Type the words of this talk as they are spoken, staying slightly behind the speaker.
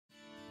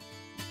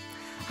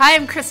Hi,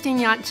 I'm Christine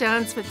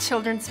Yount-Jones with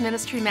Children's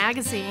Ministry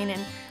Magazine,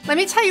 and let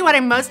me tell you what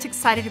I'm most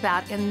excited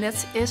about in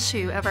this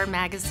issue of our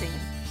magazine.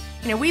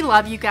 You know, we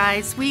love you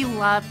guys, we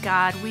love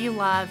God, we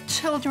love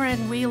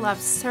children, we love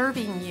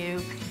serving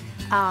you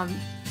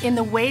in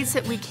the ways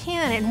that we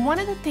can, and one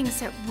of the things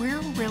that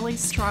we're really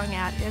strong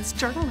at is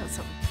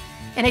journalism.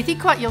 And I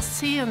think what you'll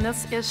see in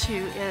this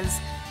issue is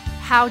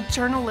how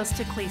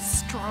journalistically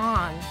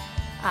strong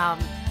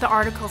the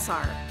articles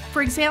are.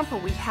 For example,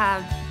 we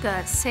have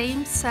the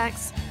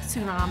same-sex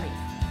tsunami.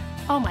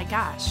 Oh my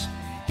gosh.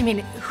 I mean,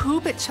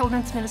 who but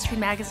Children's Ministry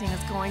Magazine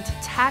is going to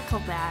tackle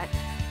that?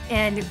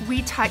 And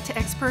we talk to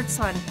experts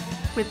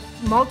with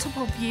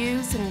multiple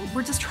views, and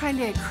we're just trying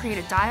to create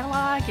a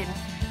dialogue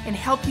and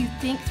help you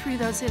think through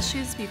those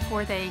issues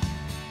before they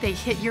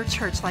hit your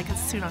church like a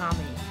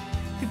tsunami.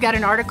 We've got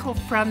an article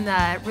from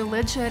the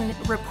Religion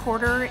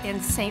Reporter in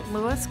St.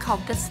 Louis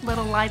called This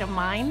Little Light of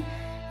Mine,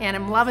 and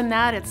I'm loving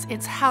that.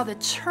 It's how the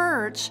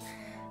church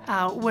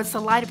was the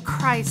light of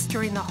Christ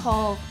during the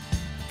whole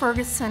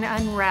Ferguson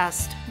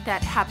unrest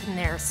that happened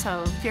there,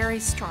 so very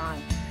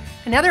strong.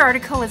 Another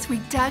article is we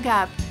dug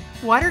up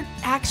what are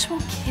actual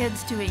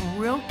kids doing,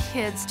 real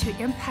kids, to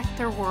impact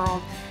their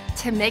world,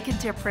 to make a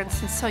difference.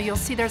 And so you'll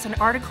see there's an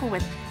article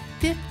with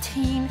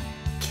 15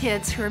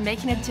 kids who are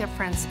making a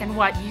difference and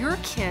what your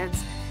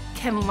kids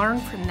can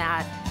learn from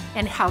that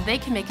and how they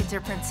can make a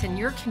difference in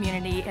your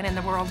community and in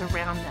the world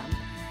around them.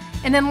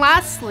 And then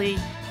lastly,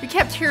 we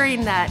kept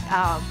hearing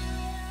that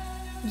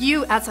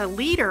you as a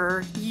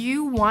leader,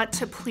 you want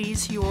to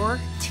please your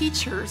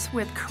teachers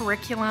with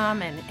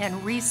curriculum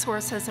and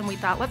resources, and we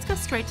thought, let's go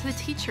straight to the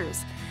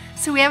teachers.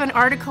 So we have an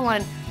article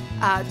on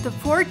the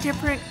 4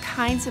 different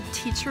kinds of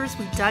teachers.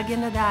 We dug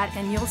into that,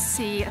 and you'll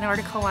see an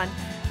article on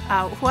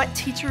what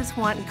teachers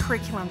want in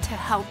curriculum to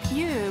help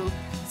you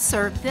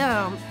serve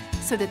them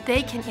so that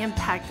they can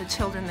impact the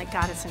children that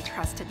God has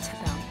entrusted to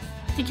them.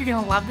 I think you're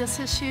going to love this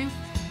issue.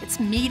 It's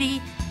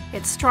meaty,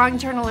 it's strong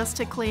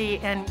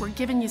journalistically, and we're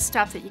giving you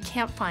stuff that you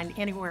can't find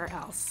anywhere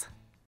else.